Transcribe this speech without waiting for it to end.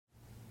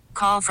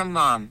Call from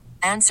mom.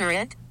 Answer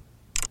it.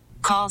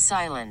 Call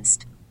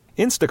silenced.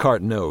 Instacart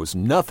knows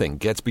nothing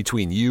gets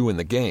between you and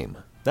the game.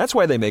 That's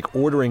why they make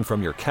ordering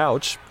from your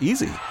couch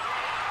easy.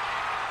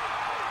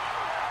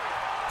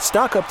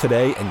 Stock up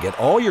today and get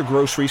all your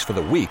groceries for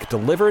the week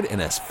delivered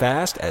in as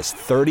fast as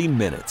 30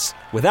 minutes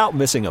without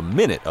missing a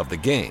minute of the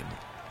game.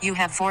 You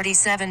have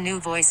 47 new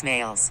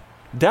voicemails.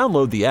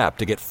 Download the app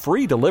to get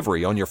free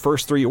delivery on your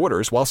first 3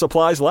 orders while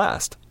supplies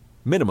last.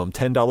 Minimum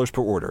 $10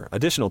 per order.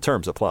 Additional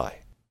terms apply.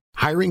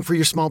 Hiring for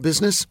your small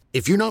business?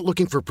 If you're not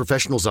looking for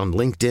professionals on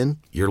LinkedIn,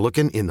 you're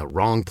looking in the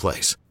wrong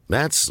place.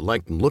 That's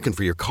like looking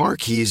for your car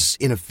keys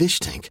in a fish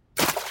tank.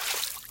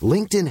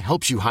 LinkedIn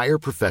helps you hire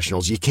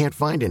professionals you can't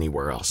find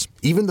anywhere else,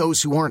 even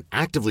those who aren't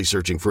actively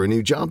searching for a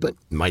new job but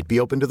might be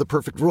open to the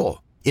perfect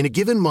role. In a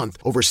given month,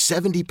 over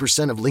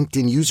 70% of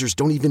LinkedIn users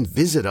don't even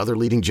visit other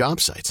leading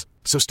job sites.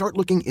 So start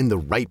looking in the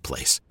right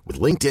place. With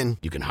LinkedIn,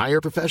 you can hire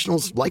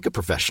professionals like a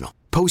professional.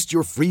 Post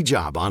your free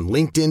job on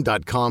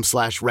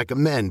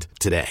linkedin.com/recommend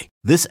today.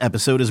 This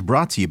episode is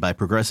brought to you by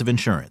Progressive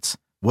Insurance.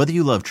 Whether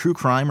you love true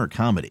crime or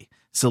comedy,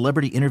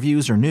 celebrity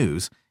interviews or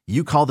news,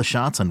 you call the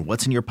shots on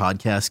what's in your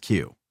podcast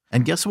queue.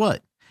 And guess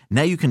what?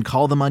 Now you can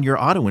call them on your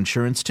auto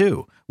insurance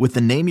too with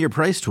the Name Your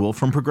Price tool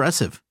from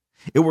Progressive.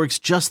 It works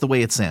just the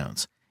way it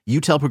sounds. You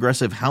tell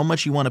Progressive how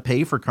much you want to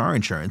pay for car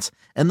insurance,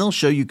 and they'll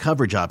show you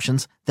coverage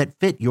options that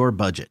fit your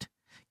budget.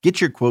 Get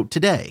your quote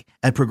today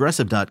at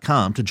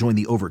Progressive.com to join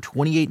the over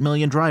 28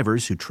 million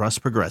drivers who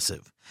trust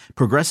Progressive.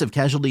 Progressive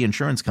Casualty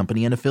Insurance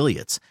Company and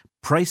Affiliates.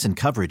 Price and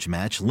coverage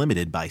match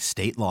limited by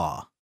state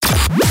law.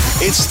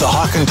 It's the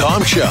Hawk and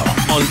Tom Show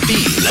on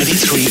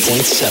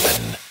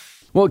B93.7.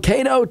 Well,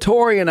 Cato,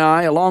 Tori, and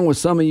I, along with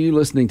some of you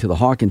listening to the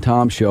Hawk and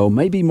Tom Show,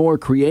 may be more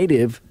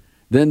creative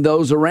than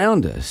those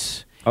around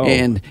us. Oh.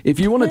 And if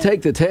you want to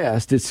take the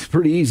test, it's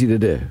pretty easy to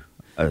do.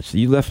 So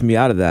you left me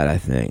out of that, I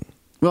think.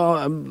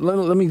 Well,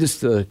 let me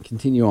just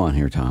continue on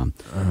here, Tom.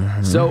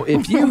 So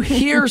if you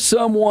hear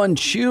someone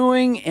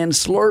chewing and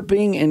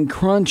slurping and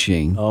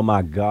crunching, oh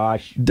my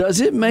gosh,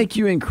 does it make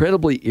you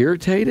incredibly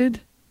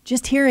irritated?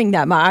 Just hearing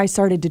that, my eyes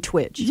started to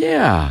twitch.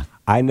 Yeah.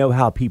 I know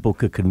how people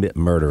could commit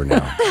murder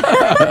now.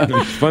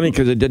 It's funny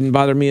because it didn't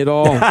bother me at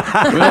all.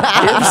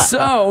 Well, if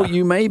so,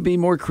 you may be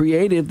more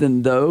creative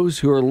than those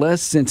who are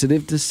less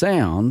sensitive to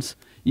sounds.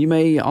 You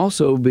may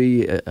also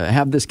be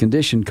have this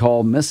condition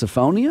called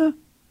misophonia.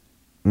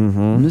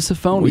 Mm-hmm.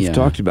 Misophonia. We've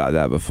talked about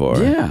that before.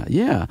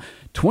 Yeah.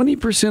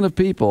 20% of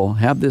people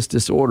have this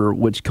disorder,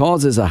 which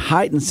causes a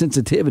heightened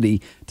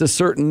sensitivity to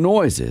certain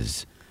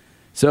noises.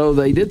 So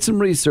they did some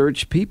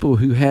research. People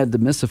who had the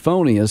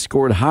misophonia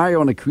scored higher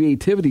on a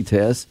creativity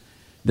test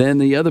than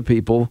the other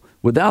people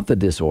without the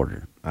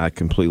disorder. I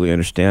completely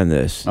understand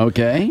this.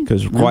 Okay.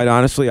 Because quite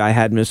honestly, I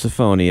had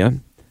misophonia,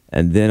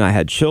 and then I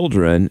had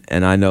children,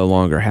 and I no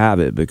longer have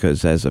it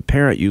because as a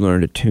parent, you learn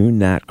to tune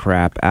that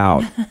crap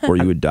out or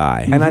you would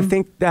die. And I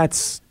think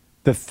that's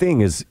the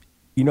thing is,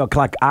 you know,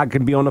 like I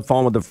can be on the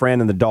phone with a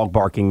friend and the dog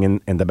barking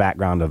in the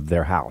background of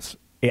their house.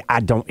 I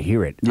don't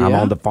hear it. Yeah. I'm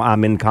on the phone.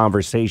 I'm in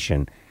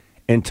conversation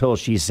until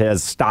she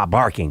says, stop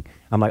barking.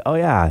 I'm like, oh,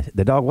 yeah,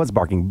 the dog was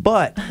barking.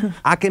 But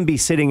I can be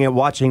sitting and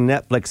watching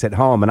Netflix at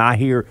home, and I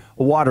hear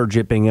water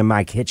dripping in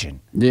my kitchen.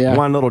 Yeah.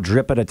 One little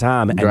drip at a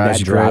time, and that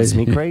drives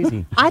me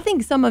crazy. I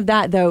think some of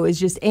that, though, is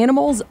just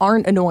animals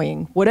aren't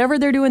annoying. Whatever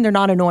they're doing, they're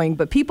not annoying.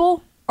 But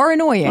people are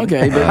annoying.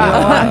 Okay, but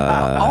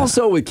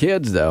also with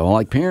kids, though,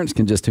 like parents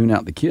can just tune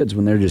out the kids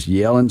when they're just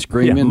yelling,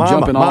 screaming,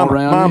 jumping all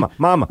around.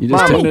 Mama, you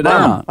just tune it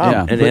out.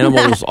 Yeah. And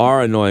animals are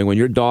annoying. When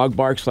your dog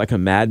barks like a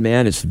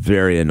madman, it's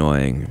very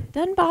annoying.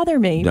 Doesn't bother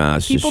me. Nah,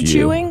 it's people just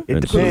you. chewing. It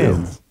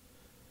depends.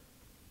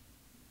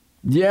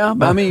 Yeah,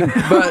 I mean,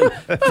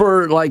 but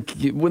for like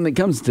when it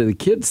comes to the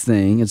kids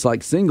thing, it's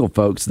like single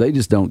folks, they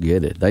just don't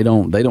get it. They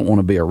don't want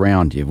to be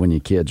around you when your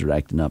kids are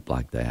acting up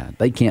like that.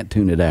 They can't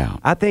tune it out.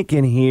 I think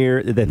in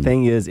here the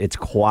thing is it's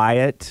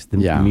quiet.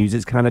 The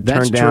music's kind of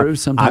turned down. That's true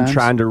sometimes. I'm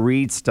trying to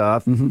read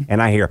stuff and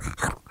I hear.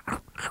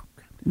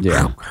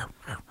 Yeah.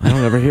 I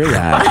don't ever hear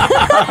that.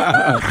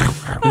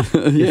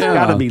 It's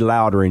got to be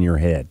louder in your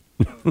head.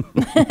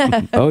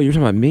 Oh, you're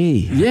talking about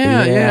me.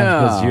 Yeah.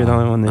 Because you're the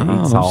only one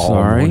that eats all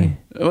sorry. morning.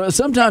 Well,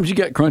 sometimes you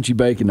got crunchy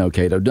bacon, though,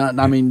 Cato.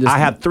 I mean, just, I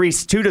have 2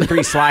 to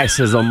 3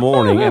 slices a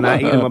morning, and I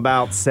eat them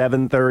about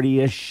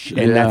 7:30ish,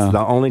 and that's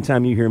the only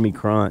time you hear me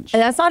crunch.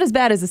 And that's not as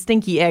bad as a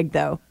stinky egg,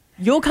 though.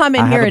 You'll come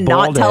in I here have a and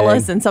not boiled tell egg.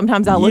 us, and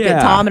sometimes I look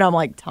at Tom and I'm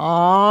like,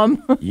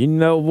 Tom. You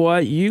know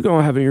what? You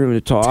don't have any room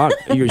to talk.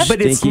 You're But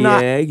stinky it's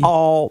not egg.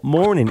 all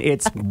morning.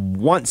 It's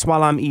once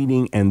while I'm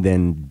eating, and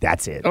then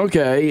that's it.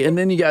 okay, and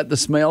then you got the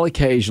smell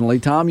occasionally.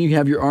 Tom, you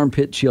have your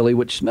armpit chili,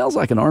 which smells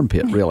like an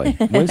armpit, really.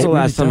 When's the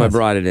last time I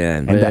brought it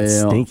in? And that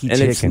Well, stinky And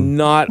chicken. it's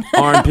not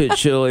armpit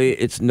chili.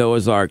 It's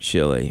Noah's Ark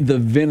chili. The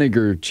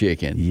vinegar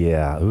chicken.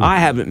 Yeah. Ooh. I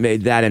haven't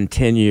made that in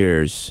 10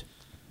 years.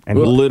 And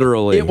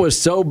Literally. It was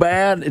so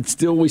bad,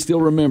 we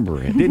still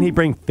remember it. Didn't he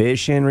bring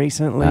fish in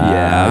recently?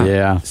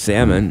 Yeah.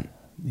 Salmon.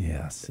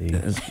 Yeah, see.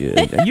 That's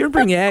good. You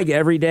bring egg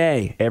every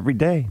day. Every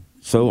day.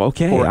 So,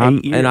 okay. For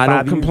 8 years, and I 5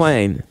 don't years.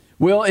 complain.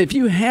 Well, if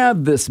you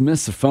have this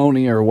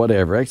misophonia or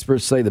whatever,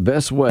 experts say the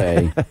best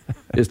way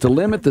is to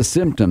limit the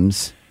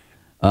symptoms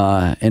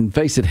and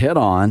face it head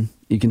on.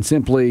 You can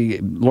simply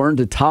learn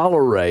to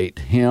tolerate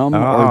him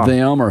or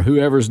them or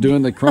whoever's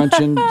doing the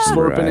crunching,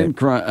 slurping,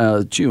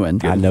 and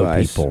chewing. I know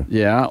people.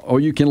 Yeah, or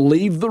you can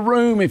leave the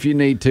room if you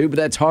need to, but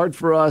that's hard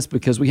for us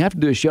because we have to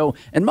do a show.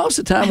 And most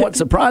of the time, what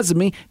surprises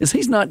me is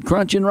he's not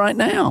crunching right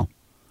now.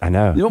 I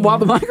know. You know, while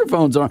the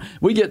microphones are,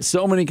 we get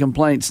so many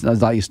complaints. I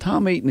was like, is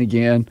Tom eating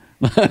again?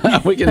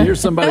 We can hear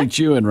somebody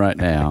chewing right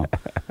now.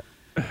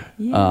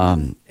 Yeah.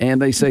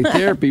 And they say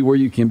therapy where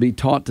you can be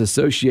taught to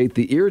associate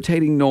the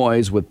irritating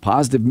noise with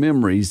positive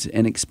memories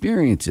and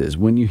experiences.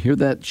 When you hear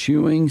that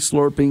chewing,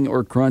 slurping,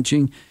 or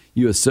crunching,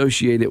 you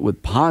associate it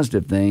with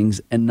positive things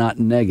and not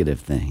negative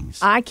things.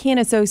 I can't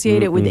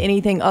associate it with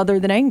anything other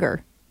than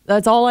anger.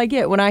 That's all I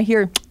get when I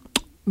hear.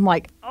 I'm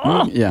like,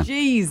 oh,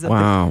 jeez.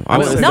 Wow. I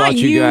would've not thought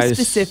you you guys,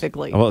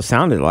 specifically. Well, it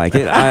sounded like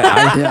it.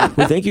 I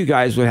would think you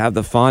guys would have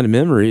the fond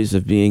memories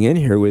of being in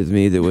here with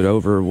me that would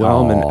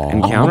overwhelm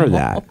and counter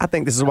that. I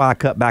think this is why I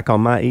cut back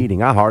on my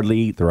eating. I hardly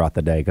eat throughout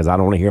the day because I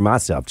don't want to hear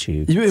myself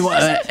chew.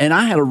 And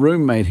I had a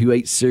roommate who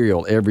ate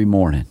cereal every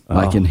morning.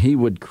 And he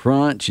would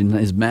crunch and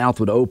his mouth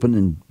would open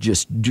and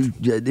just,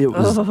 it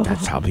was.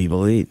 That's how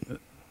people eat.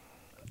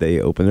 They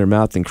open their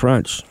mouth and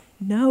crunch.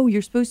 No,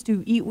 you're supposed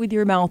to eat with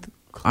your mouth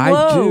closed.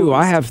 I do.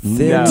 I have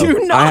thin. Do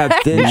not. I have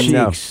thin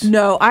cheeks.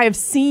 No, I have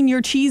seen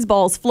your cheese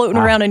balls floating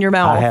around in your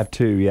mouth. I have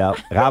too. Yeah,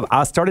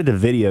 I started to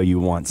video you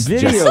once.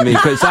 Video me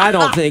because I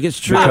don't think it's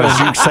true. Because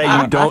you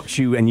say you don't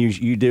chew and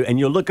you do, and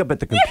you'll look up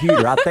at the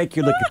computer. I think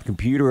you look at the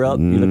computer up.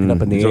 You look it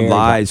up in the These air. are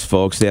lies,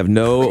 folks. They have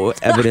no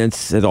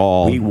evidence at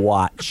all. We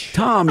watch.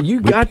 Tom, you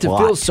got to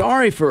feel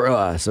sorry for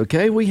us.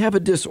 Okay, we have a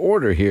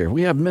disorder here.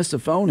 We have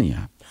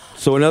misophonia.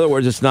 So, in other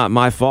words, it's not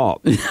my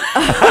fault. Okay.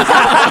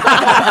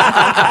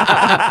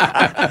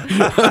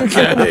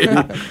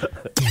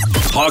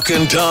 Hawk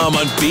and Tom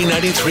on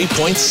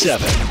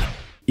B93.7.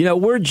 You know,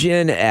 we're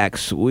Gen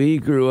X. We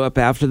grew up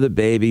after the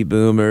baby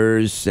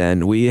boomers,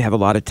 and we have a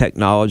lot of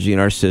technology in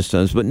our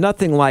systems, but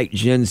nothing like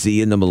Gen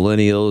Z and the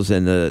millennials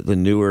and the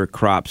newer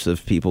crops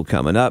of people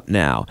coming up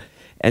now.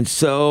 And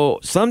so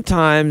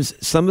sometimes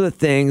some of the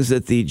things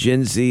that the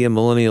Gen Z and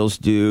millennials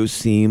do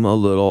seem a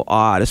little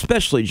odd,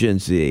 especially Gen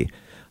Z.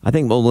 I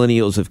think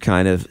millennials have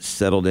kind of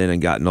settled in and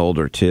gotten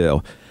older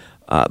too.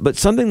 But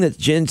something that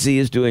Gen Z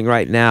is doing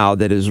right now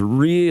that is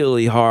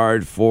really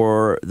hard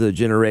for the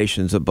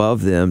generations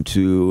above them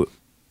to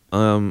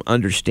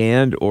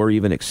understand or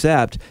even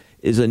accept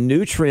is a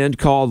new trend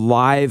called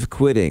live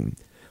quitting.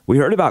 We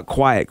heard about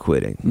quiet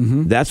quitting.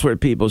 Mm-hmm. That's where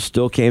people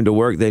still came to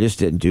work. They just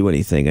didn't do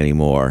anything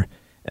anymore.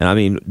 And I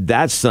mean,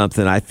 that's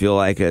something I feel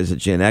like as a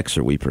Gen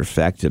Xer, we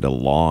perfected a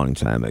long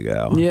time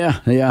ago. Yeah.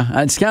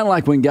 It's kind of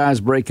like when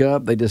guys break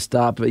up, they just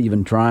stop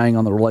even trying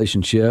on the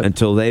relationship.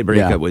 Until they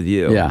break up with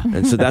you. Yeah.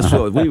 And so that's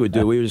what we would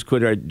do. We would just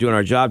quit doing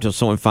our job until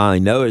someone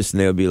finally noticed,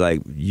 and they would be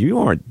like, you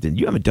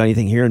haven't done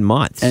anything here in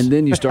months. And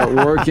then you start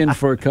working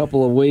for a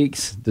couple of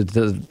weeks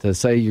to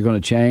say you're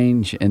going to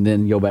change, and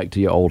then go back to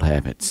your old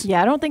habits.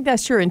 Yeah, I don't think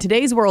that's true. In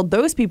today's world,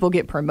 those people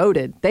get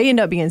promoted. They end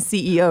up being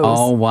CEOs.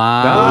 Oh,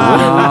 wow. When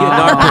are we getting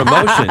our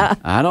promotion?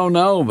 I don't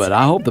know, but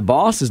I hope the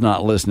boss is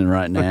not listening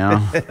right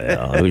now.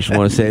 We just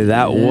want to say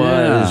that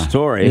was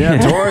Tori.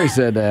 Yeah, Tori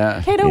said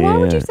that. Kato, why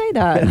would you say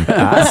that?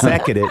 I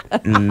second it.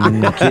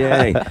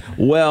 Okay.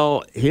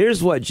 Well,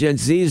 here's what Gen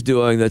Z is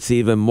doing that's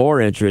even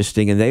more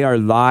interesting, and they are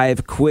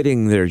live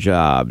quitting their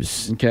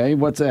jobs. Okay,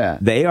 what's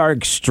that? They are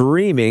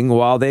streaming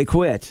while they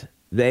quit.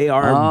 They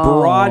are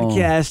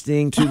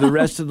broadcasting to the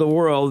rest of the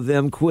world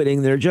them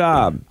quitting their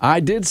job. I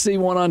did see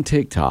one on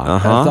TikTok. I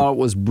thought it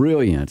was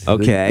brilliant.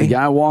 Okay. The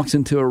guy walks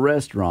into a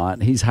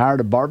restaurant. He's hired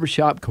a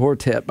barbershop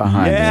quartet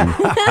behind him.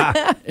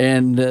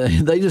 And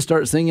they just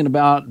start singing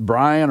about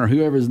Brian or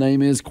whoever his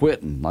name is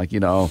quitting. Like,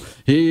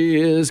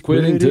 he is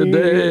quitting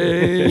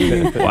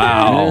today.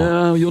 Wow.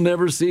 Yeah, you'll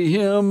never see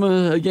him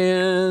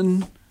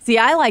again. See,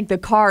 I like the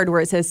card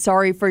where it says,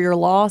 sorry for your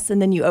loss,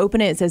 and then you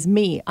open it says,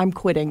 me, I'm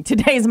quitting.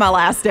 Today's my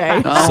last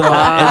day. So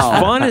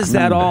as fun as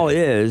that all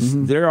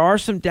is, there are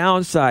some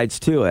downsides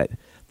to it.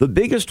 The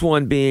biggest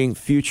one being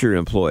future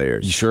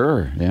employers.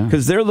 Sure, yeah.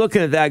 Because they're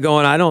looking at that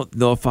going, I don't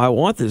know if I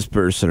want this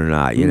person or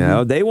not, you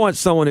know? They want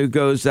someone who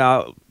goes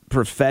out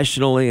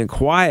professionally and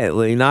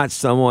quietly, not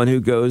someone who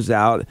goes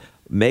out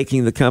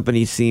making the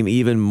company seem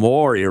even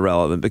more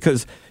irrelevant.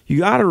 Because you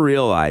got to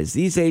realize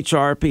these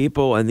HR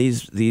people and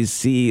these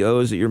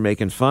CEOs that you're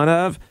making fun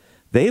of,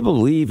 they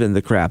believe in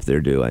the crap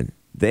they're doing.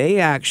 They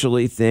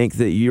actually think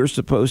that you're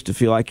supposed to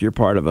feel like you're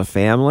part of a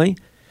family.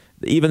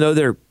 Even though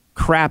they're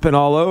crapping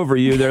all over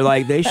you, they're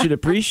like, they should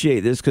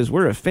appreciate this because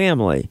we're a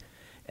family.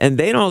 And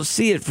they don't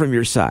see it from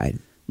your side.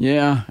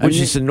 Yeah. Which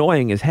is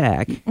annoying as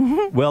heck.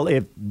 Well,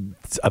 if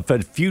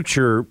a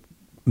future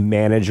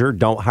manager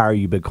don't hire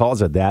you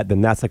because of that,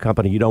 then that's a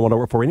company you don't want to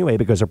work for anyway,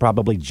 because they're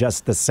probably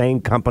just the same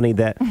company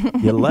that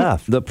you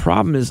left. The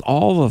problem is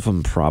all of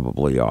them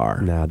probably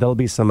are. Now, there'll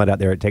be somebody out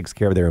there that takes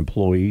care of their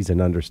employees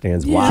and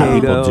understands why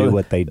people do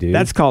what they do.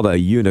 That's called a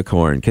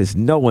unicorn because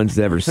no one's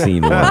ever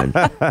seen one.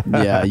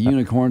 Yeah,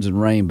 unicorns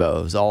and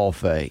rainbows, all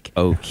fake.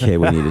 Okay,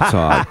 we need to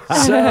talk.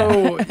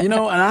 So, and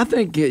I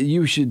think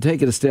you should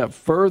take it a step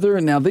further.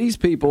 Now, these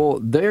people,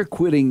 they're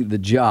quitting the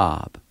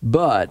job.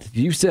 But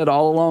you said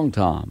all along,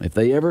 Tom, if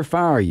they ever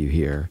fire you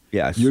here,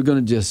 yes, you're going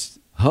to just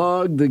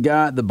hug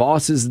the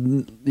boss's,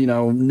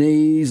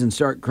 knees and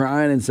start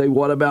crying and say,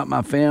 "What about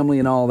my family?"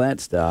 and all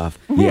that stuff.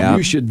 Yeah,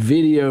 you should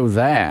video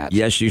that.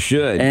 Yes, you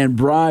should, and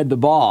bribe the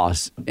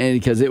boss, and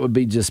because it would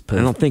be just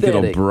pathetic. I don't think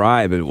it'll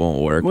bribe; it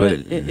won't work. Well,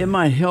 but it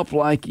might help,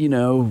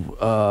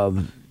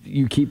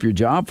 you keep your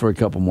job for a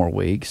couple more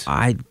weeks.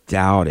 I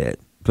doubt it,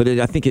 but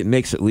I think it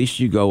makes at least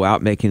you go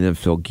out making them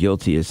feel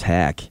guilty as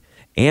heck.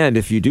 And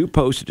if you do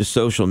post it to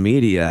social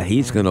media,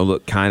 he's going to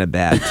look kind of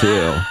bad,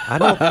 too. I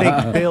don't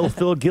think they'll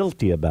feel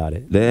guilty about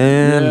it.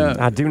 Then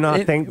I do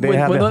not think they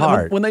have it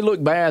hard. When they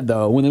look bad,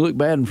 though, when they look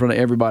bad in front of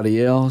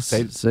everybody else,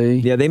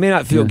 yeah, they may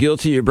not feel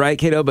guilty or bright,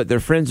 Kato, but their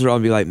friends are all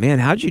be like, "Man,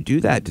 how'd you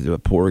do that to a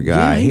poor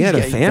guy? Yeah, he had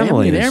a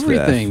family and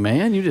everything, stuff.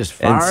 Man. You just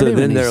fired him." And so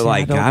then they're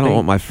like, "I don't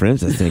want my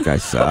friends to think I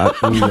suck."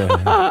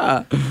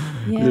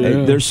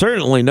 There's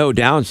certainly no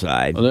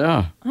downside.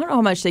 Yeah. I don't know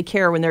how much they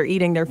care when they're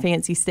eating their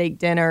fancy steak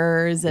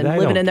dinners and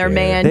living in their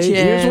mansions.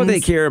 Here's what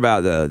they care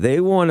about, though. They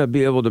want to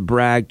be able to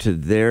brag to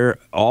their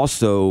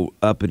also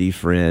uppity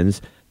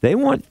friends. They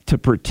want to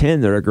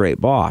pretend they're a great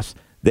boss.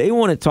 They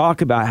want to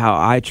talk about how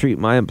I treat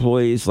my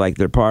employees like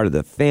they're part of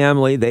the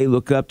family. They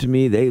look up to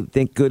me. They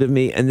think good of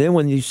me. And then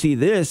when you see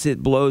this,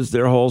 it blows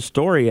their whole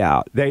story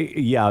out.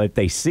 If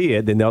they see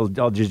it, then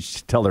they'll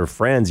just tell their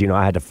friends,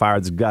 I had to fire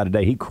this guy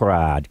today. He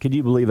cried. Could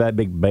you believe that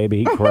big baby?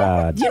 He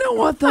cried. You know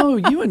what, though?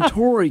 You and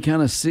Tori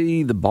kind of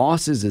see the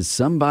bosses as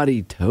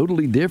somebody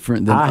totally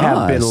different than us. I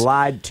have been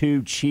lied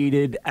to,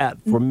 cheated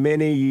for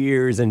many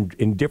years and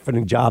in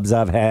different jobs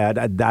I've had.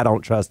 I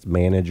don't trust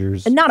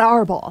managers. And not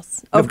our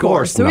boss, of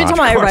course. So not. we're talking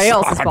about everybody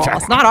else's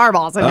boss, not our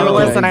boss. If you're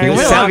listening, It we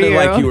love sounded you.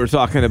 like you were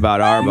talking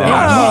about our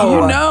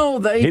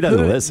boss. He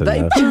doesn't listen.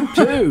 They poop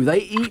too.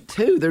 They eat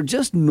too. They're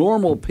just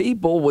normal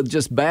people with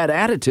just bad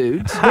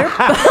attitudes.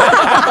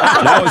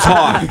 That was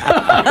Hawk.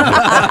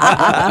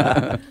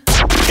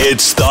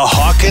 It's the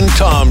Hawk and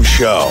Tom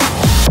Show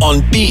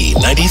on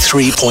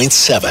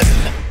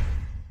B93.7.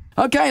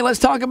 Okay, let's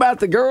talk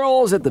about the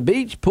girls at the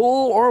beach,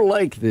 pool, or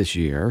lake this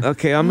year.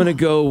 Okay, I'm going to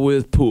go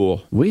with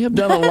pool. We have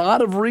done a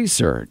lot of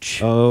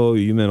research. Oh,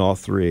 you meant all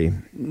three.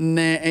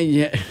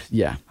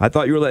 Yeah. I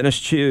thought you were letting us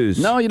choose.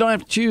 No, you don't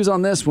have to choose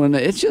on this one.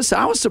 It's just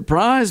I was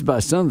surprised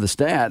by some of the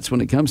stats when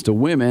it comes to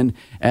women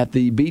at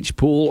the beach,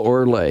 pool,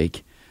 or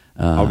lake.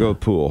 I'll go with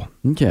pool.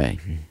 Okay.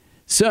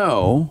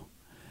 So,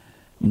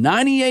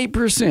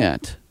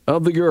 98%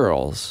 of the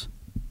girls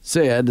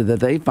said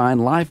that they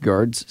find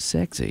lifeguards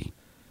sexy.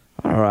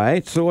 All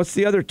right. So what's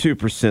the other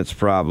 2%'s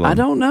problem? I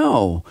don't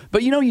know.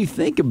 But, you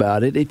think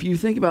about it. If you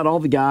think about all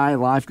the guy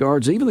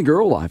lifeguards, even the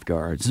girl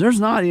lifeguards, there's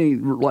not any,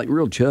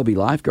 real chubby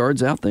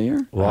lifeguards out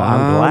there. Well, I I'm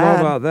don't glad. know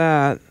about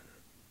that.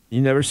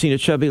 You never seen a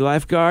chubby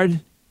lifeguard?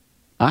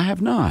 I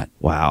have not.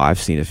 Wow, I've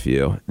seen a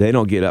few. They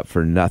don't get up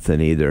for nothing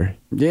either.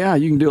 Yeah,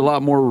 you can do a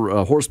lot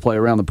more horseplay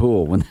around the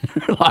pool when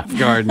they're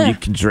lifeguarding. You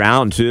can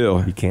drown,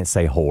 too. You can't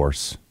say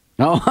horse.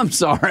 Oh, I'm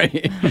sorry.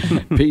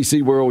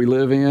 PC world we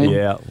live in.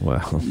 Yeah.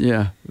 Well.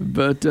 Yeah.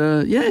 But,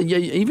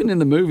 even in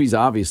the movies,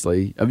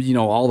 obviously,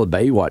 all the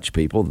Baywatch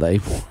people,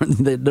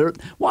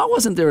 why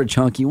wasn't there a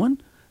chunky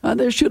one?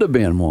 There should have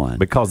been one.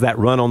 Because that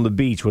run on the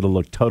beach would have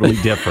looked totally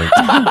different.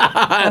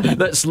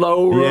 That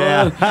slow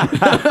run.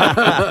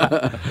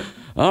 Yeah.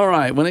 All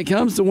right. When it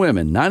comes to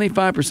women,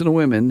 95% of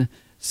women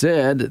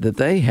said that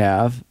they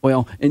have,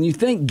 and you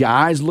think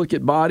guys look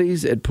at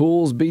bodies at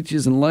pools,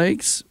 beaches, and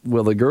lakes?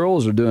 Well, the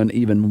girls are doing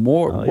even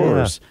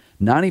worse.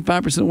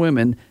 95% of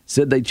women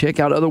said they check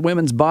out other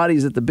women's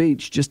bodies at the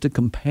beach just to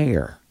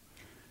compare.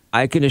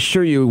 I can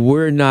assure you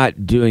we're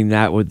not doing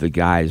that with the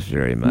guys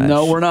very much.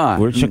 No, we're not.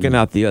 We're checking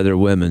out the other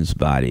women's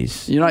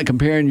bodies. You're not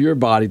comparing your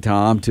body,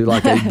 Tom, to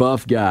like a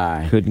buff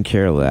guy. Couldn't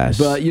care less.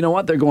 But you know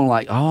what? They're going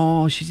like,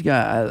 oh, she's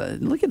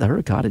got, look at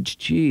her cottage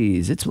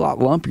cheese. It's a lot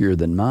lumpier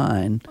than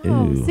mine.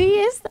 Oh,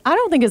 see, I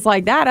don't think it's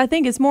like that. I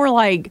think it's more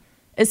like,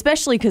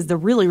 especially because the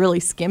really, really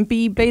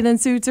skimpy bathing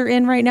suits are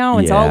in right now.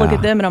 And so I'll look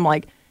at them and I'm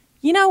like,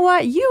 you know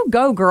what? You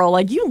go, girl.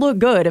 Like, you look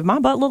good. If my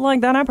butt looked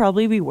like that, I'd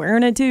probably be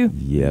wearing it too.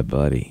 Yeah,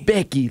 buddy.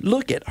 Becky,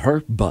 look at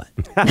her butt.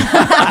 I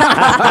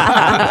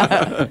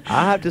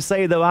have to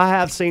say, though, I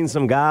have seen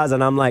some guys,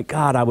 and I'm like,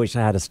 God, I wish I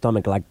had a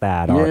stomach like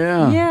that. Or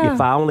Yeah. if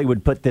I only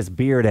would put this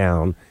beer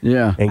down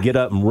Yeah. and get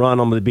up and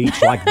run on the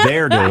beach like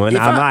they're doing,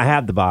 I might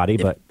have the body,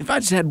 but... If I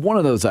just had one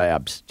of those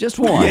abs, just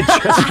one.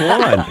 Just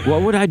one.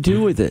 What would I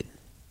do with it?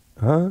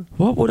 Huh?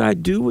 What would I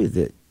do with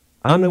it?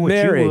 I don't know I'm what you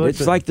married. would, It's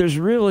but- like there's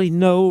really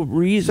no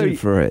reason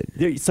for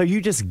it. So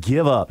you just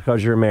give up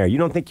because you're married. You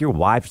don't think your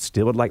wife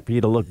still would like for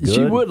you to look good?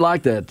 She would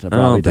like that. I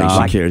Probably, don't think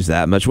Tom. she cares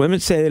that much. Women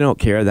say they don't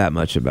care that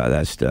much about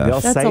that stuff. They'll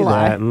That's say a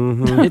lie. that.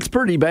 Mhm. It's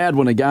pretty bad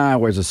when a guy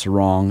wears a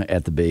sarong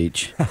at the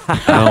beach. I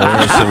don't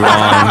wear a sarong.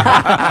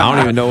 I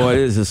don't even know what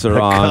is a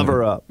sarong.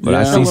 cover up. But I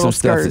Yeah. see A some little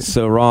stuff skirt. that's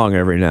so wrong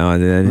every now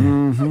and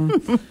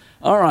then.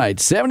 All right,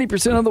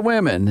 70% of the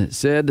women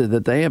said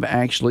that they have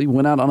actually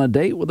went out on a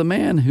date with a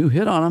man who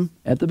hit on them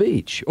at the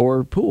beach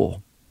or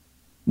pool,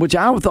 which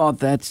I thought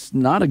that's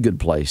not a good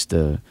place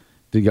to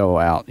go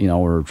out,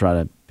 or try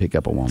to pick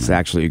up a woman. It's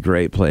actually a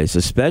great place,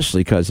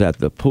 especially because at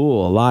the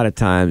pool, a lot of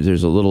times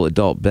there's a little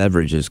adult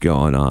beverages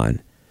going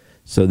on.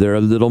 So they're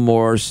a little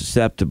more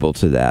susceptible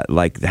to that.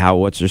 Like how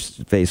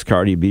what's-her-face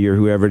Cardi B or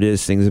whoever it is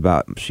sings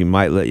about she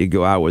might let you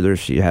go out with her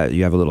if you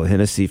have a little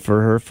Hennessy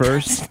for her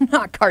first.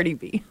 Not Cardi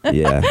B.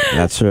 Yeah,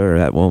 that's her,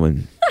 that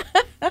woman.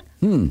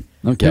 Okay.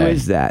 Who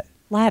is that?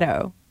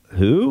 Latto.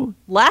 Who?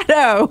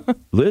 Latto.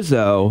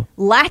 Lizzo.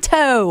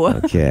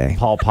 Latto. Okay.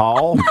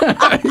 Paul.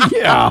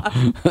 Yeah,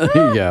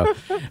 there you go.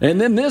 And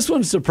then this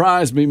one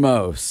surprised me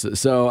most.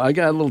 So I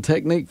got a little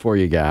technique for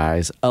you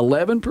guys.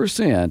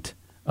 11%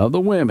 of the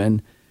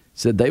women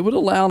said they would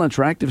allow an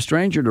attractive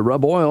stranger to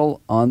rub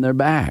oil on their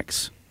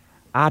backs.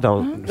 I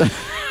don't.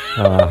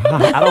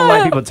 I don't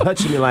like people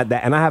touching me like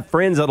that, and I have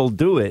friends that'll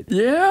do it.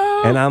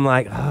 Yeah. And I'm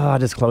like, I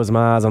just close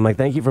my eyes. I'm like,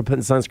 thank you for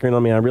putting sunscreen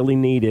on me. I really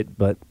need it,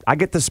 but I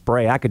get the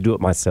spray. I could do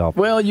it myself.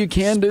 Well, you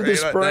can do the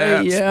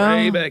spray,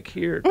 yeah. back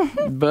here.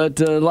 But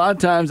a lot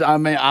of times,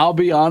 I'll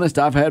be honest,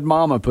 I've had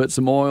Mama put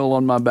some oil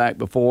on my back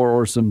before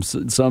or some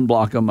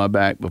sunblock on my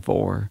back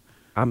before.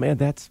 I mean,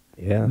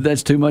 yeah.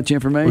 That's too much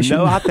information.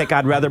 No, I think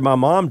I'd rather my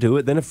mom do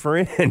it than a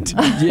friend. It's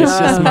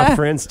just my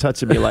friends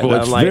touching me like Well, that.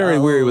 it's I'm like, very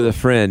weird with a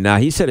friend. Now,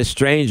 he said a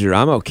stranger.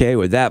 I'm okay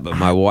with that, but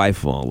my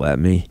wife won't let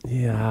me.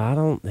 Yeah, I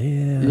don't.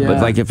 Yeah. Yeah.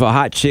 But like if a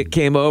hot chick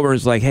came over and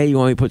was like, hey, you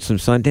want me to put some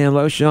suntan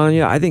lotion on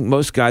you? I think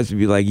most guys would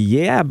be like,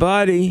 yeah,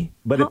 buddy.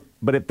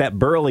 But if that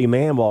burly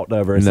man walked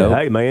over and Nope. said,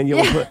 "Hey, man, you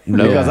want to put?"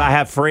 No. Because I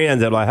have friends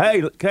that are like,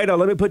 "Hey, Kato,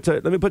 let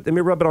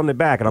me rub it on the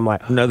back," and I'm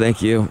like, No,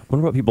 thank you. I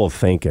wonder what people are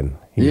thinking.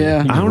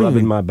 Yeah. He's I don't rubbing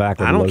even- my back.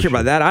 With I don't lotion.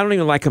 care about that. I don't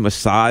even like a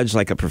massage,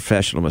 like a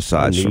professional I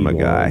massage need from a one.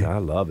 guy. I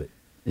love it.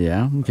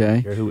 Yeah, I okay.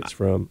 don't care who it's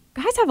from.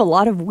 Guys have a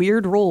lot of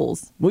weird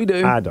rules. We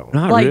do. I don't.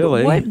 Not Like,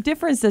 really. what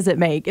difference does it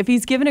make if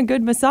he's given a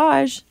good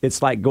massage?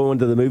 It's like going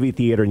to the movie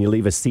theater and you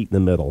leave a seat in the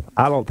middle.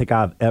 I don't think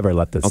I've ever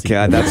let the seat.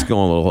 Okay, that's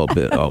going a little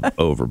bit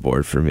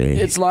overboard for me.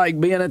 It's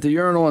like being at the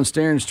urinal and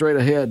staring straight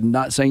ahead and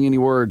not saying any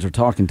words or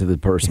talking to the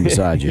person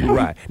beside you.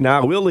 right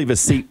now. I will leave a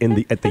seat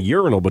at the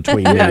urinal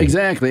between Yeah, me.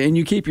 exactly. And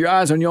you keep your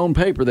eyes on your own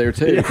paper there,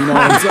 too, if you know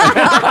what I'm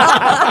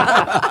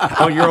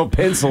saying. on your own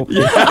pencil.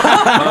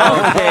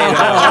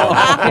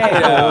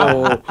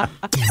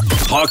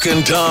 Hawk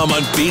and Tom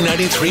on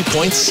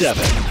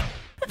B93.7.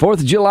 4th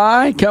of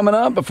July coming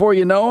up before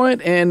you know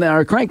it. And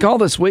our crank call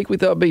this week, we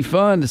thought it'd be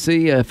fun to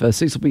see if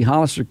Cecil B.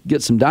 Hollister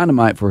gets some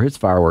dynamite for his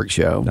fireworks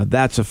show Now,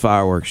 that's a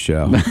fireworks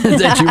show.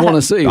 that you want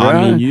to see, right?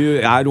 I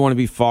mean, I'd want to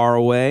be far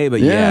away,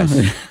 but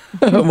yes.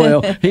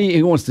 Well,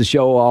 he wants to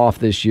show off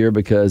this year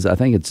because I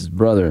think it's his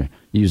brother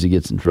usually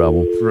gets in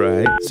trouble.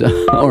 Right.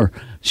 So, or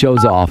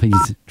shows off.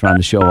 He's trying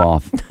to show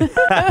off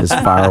his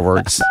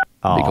fireworks.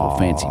 Big old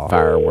fancy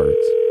fireworks.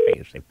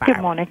 Good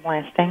morning,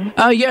 Lansing.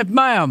 Oh, yes,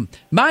 ma'am.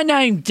 My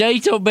name's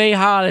Cecil B.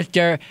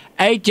 Hollister,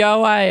 Hollister.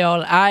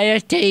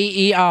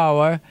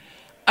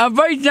 The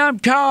reason I'm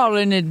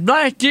calling is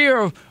last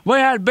year we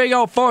had a big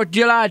old 4th of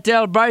July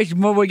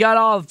celebration where we got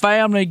all the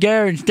family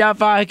together and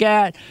stuff like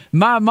that.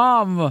 My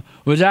mom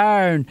was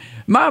there, and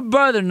my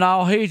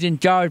brother-in-law, he's in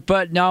charge of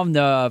putting on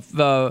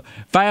the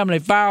family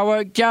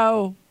fireworks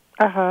show.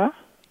 Uh-huh.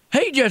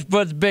 He just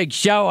puts a big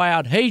show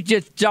out. He's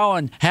just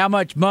showing how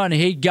much money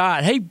he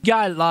got. He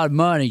got a lot of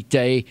money,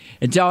 see?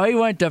 And so he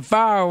went to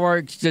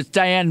fireworks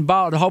stand and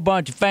bought a whole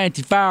bunch of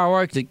fancy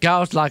fireworks that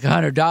cost like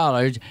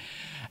 $100.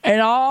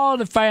 And all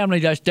the family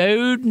just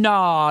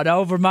nod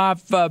over my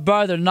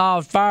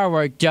brother-in-law's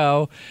fireworks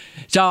show.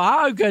 So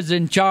I was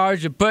in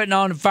charge of putting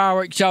on the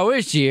fireworks show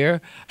this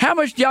year. How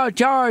much do y'all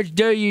charge?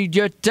 Do you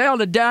just sell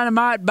the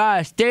dynamite by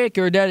a stick,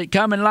 or does it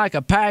come in like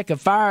a pack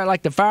of fire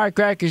like the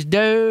firecrackers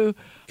do?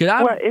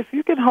 Well, if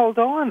you can hold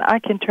on, I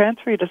can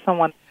transfer you to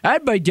someone.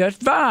 That'd be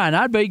just fine.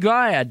 I'd be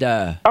glad.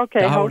 Okay,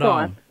 to hold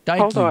on.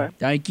 Thank you. on.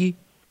 Thank you.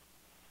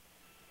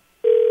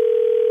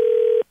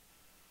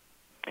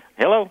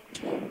 Hello.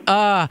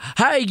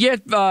 Hey, yes,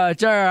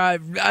 sir.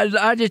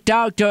 I just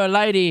talked to a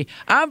lady.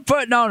 I'm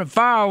putting on a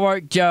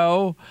fireworks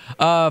show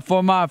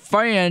for my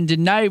friends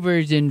and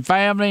neighbors and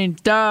family and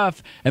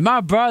stuff. And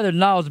my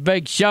brother-in-law's a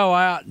big show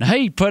out, and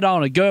he put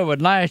on a good one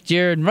last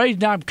year. And the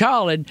reason I'm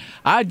calling,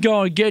 I'd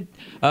go and get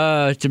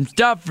some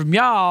stuff from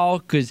y'all,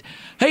 because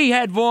he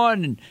had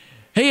one. And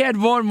he had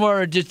one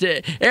where just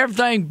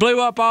everything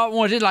blew up all at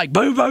once. It's like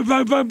boom, boom,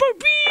 boom, boom, boom,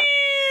 pew.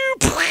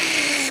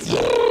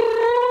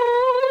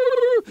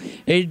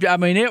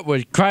 It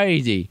was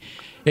crazy.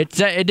 It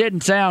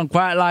didn't sound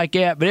quite like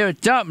that, but it was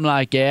something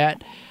like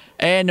that.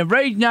 And the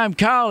reason I'm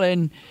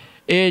calling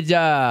is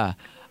I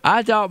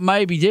thought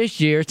maybe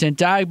this year,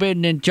 since I've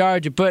been in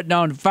charge of putting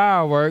on the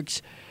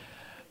fireworks,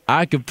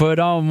 I could put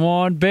on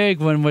one big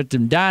one with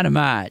some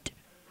dynamite.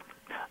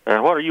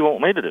 What do you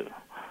want me to do?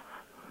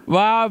 Well,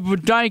 I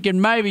was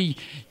thinking maybe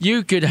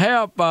you could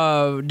help.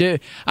 I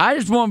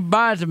just want to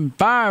buy some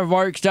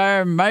fireworks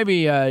there.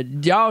 Maybe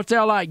y'all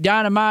sell like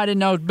dynamite in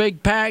those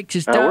big packs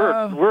and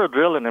stuff. We're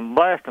drilling and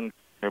blasting,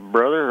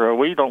 brother.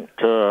 We don't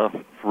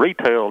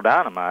retail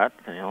dynamite.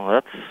 You know,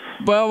 that's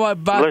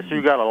unless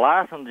you got a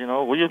license. You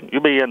know,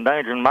 you'll be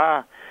endangering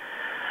my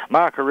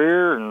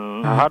career,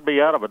 and I'd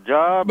be out of a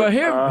job. But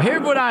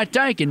here's what I'm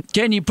thinking.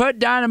 Can you put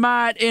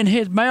dynamite in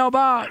his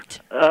mailbox?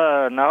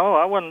 No,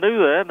 I wouldn't do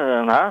that,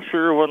 and I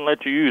sure wouldn't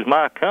let you use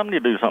my company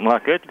to do something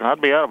like that.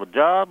 I'd be out of a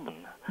job.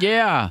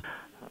 Yeah.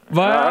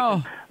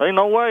 Well, ain't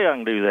no way I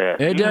can do that.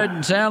 It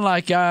doesn't sound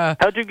like...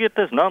 How'd you get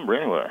this number,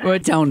 anyway? Well,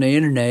 it's on the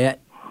internet.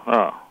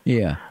 Oh.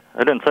 Yeah.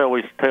 It didn't say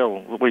we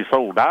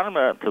sold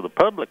dynamite to the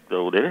public,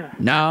 though, did it?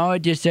 No, it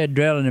just said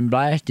drilling and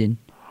blasting.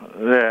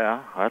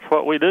 Yeah, that's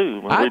what we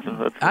do.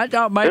 I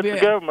thought maybe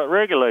it's a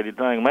government-regulated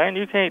thing, man.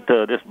 You can't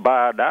just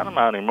buy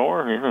dynamite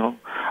anymore. You know,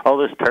 all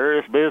this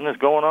terrorist business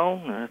going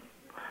on.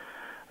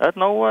 That's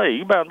no way.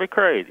 You about to be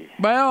crazy.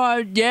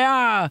 Well,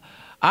 yeah,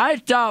 I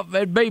thought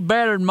it'd be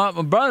better than what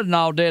my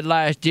brother-in-law did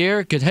last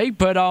year, because he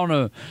put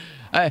on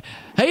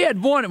he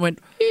had one that went,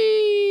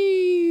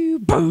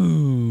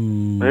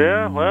 boom.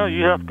 Yeah, well,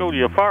 you have to go to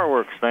your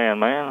fireworks stand,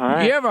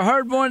 man. You ever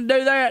heard one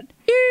do that?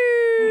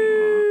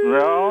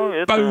 No,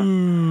 it's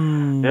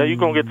yeah, you're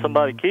gonna get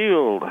somebody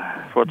killed.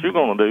 That's what you're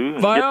gonna do.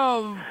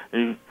 Well,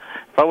 if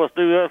I was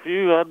to do that for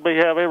you, I'd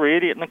have every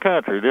idiot in the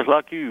country, just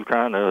like you,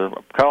 trying to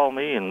call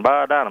me and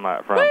buy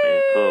dynamite from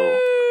me. So,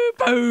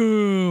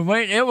 boom!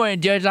 It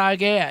went just like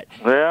that.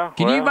 Yeah.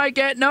 Can you make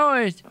that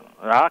noise?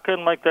 I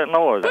couldn't make that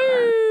noise.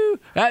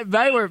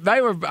 They were.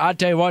 I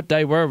tell you what,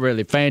 they were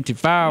really fancy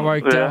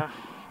fireworks. Yeah.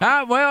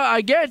 Well,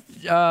 I guess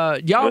y'all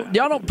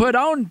don't put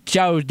on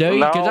shows, do you?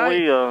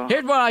 No,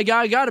 here's what I got.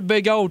 I got a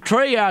big old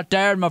tree out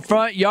there in my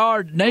front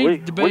yard.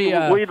 Needs to be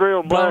we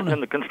drill black in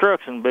the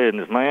construction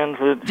business, man.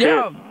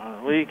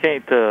 We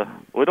can't.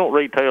 We don't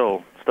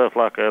retail stuff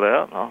like that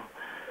out.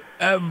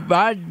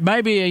 No.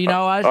 Maybe you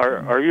know.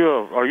 Are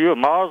you a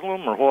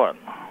Muslim or what?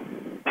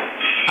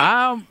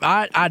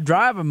 I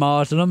drive a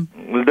Muslim.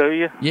 Do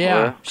you? Yeah,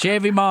 well,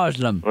 Chevy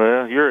Muslim.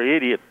 Well, you're an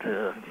idiot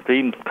to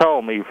even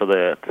call me for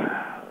that.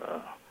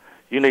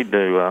 You need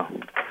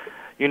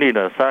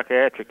a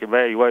psychiatric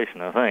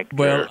evaluation, I think.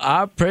 Well,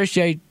 I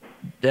appreciate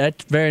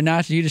that's very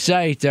nice of you to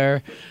say,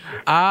 sir.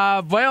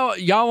 Well,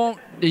 y'all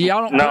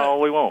don't. No,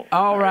 we won't.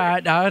 All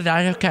right.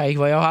 Okay.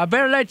 Well, I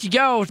better let you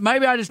go.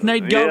 Maybe I just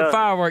need to go to the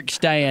fireworks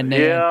stand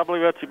then. Yeah, I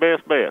believe that's your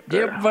best bet.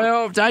 Yeah.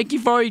 Well, thank you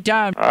for your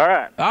time. All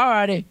right. All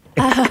righty.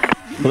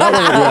 Well,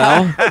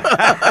 I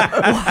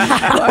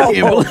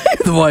can't believe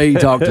the way he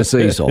talked to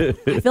Cecil.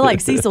 I feel like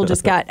Cecil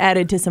just got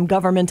added to some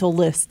governmental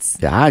lists.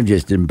 Yeah, I'm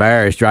just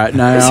embarrassed right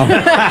now. All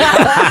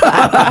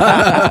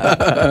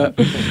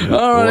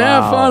right,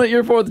 have fun at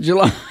your 4th of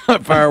July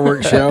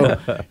fireworks show.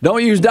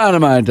 Don't use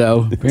dynamite,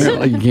 though.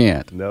 Apparently you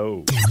can't.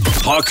 No.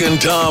 Hawk and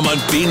Tom on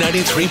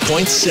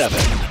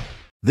B93.7.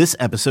 This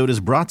episode is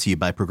brought to you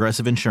by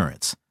Progressive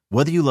Insurance.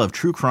 Whether you love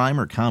true crime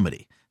or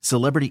comedy,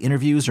 celebrity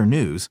interviews or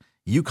news,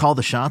 you call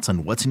the shots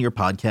on what's in your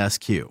podcast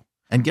queue.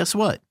 And guess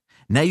what?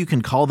 Now you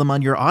can call them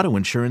on your auto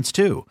insurance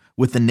too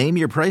with the Name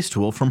Your Price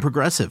tool from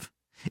Progressive.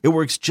 It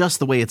works just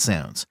the way it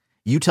sounds.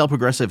 You tell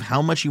Progressive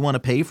how much you want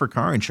to pay for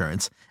car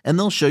insurance, and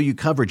they'll show you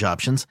coverage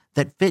options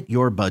that fit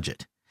your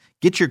budget.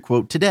 Get your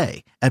quote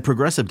today at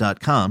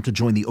Progressive.com to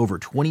join the over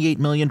 28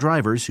 million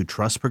drivers who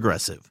trust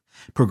Progressive.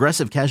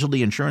 Progressive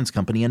Casualty Insurance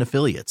Company and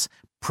Affiliates.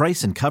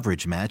 Price and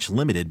coverage match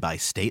limited by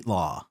state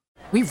law.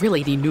 We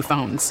really need new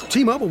phones.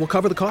 T-Mobile will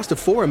cover the cost of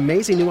 4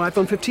 amazing new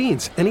iPhone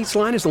 15s, and each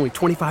line is only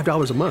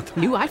 $25 a month.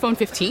 New iPhone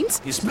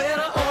 15s? It's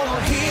better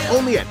over here.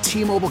 Only at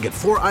T-Mobile, get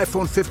 4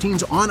 iPhone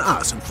 15s on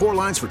us and 4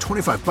 lines for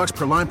 $25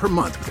 per line per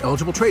month with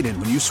eligible trade-in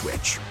when you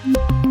switch.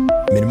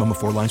 Minimum of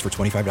 4 lines for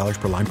 $25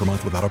 per line per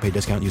month with autopay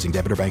discount using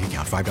debit or bank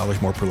account.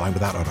 $5 more per line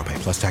without autopay,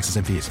 plus taxes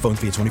and fees. Phone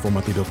fee at 24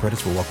 monthly bill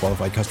credits for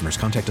well-qualified customers.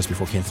 Contact us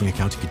before canceling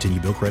account to continue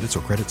bill credits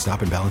or credit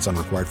stop and balance on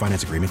required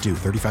finance agreement due.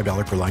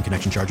 $35 per line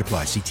connection charge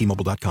applies. See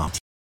T-Mobile.com.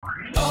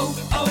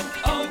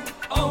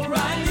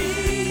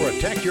 O'Reilly.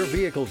 Protect your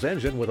vehicle's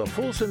engine with a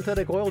full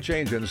synthetic oil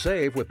change and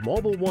save with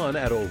Mobil 1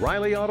 at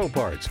O'Reilly Auto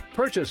Parts.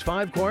 Purchase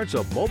 5 quarts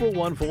of Mobil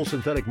 1 full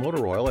synthetic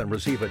motor oil and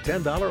receive a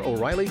 $10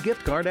 O'Reilly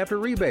gift card after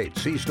rebate.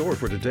 See store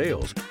for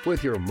details.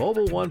 With your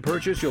Mobil 1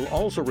 purchase, you'll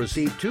also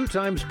receive 2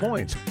 times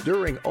points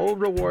during O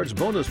Rewards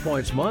Bonus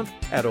Points Month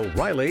at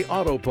O'Reilly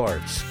Auto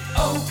Parts.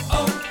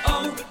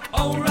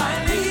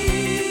 O'Reilly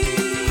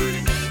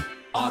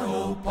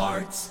Auto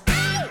Parts.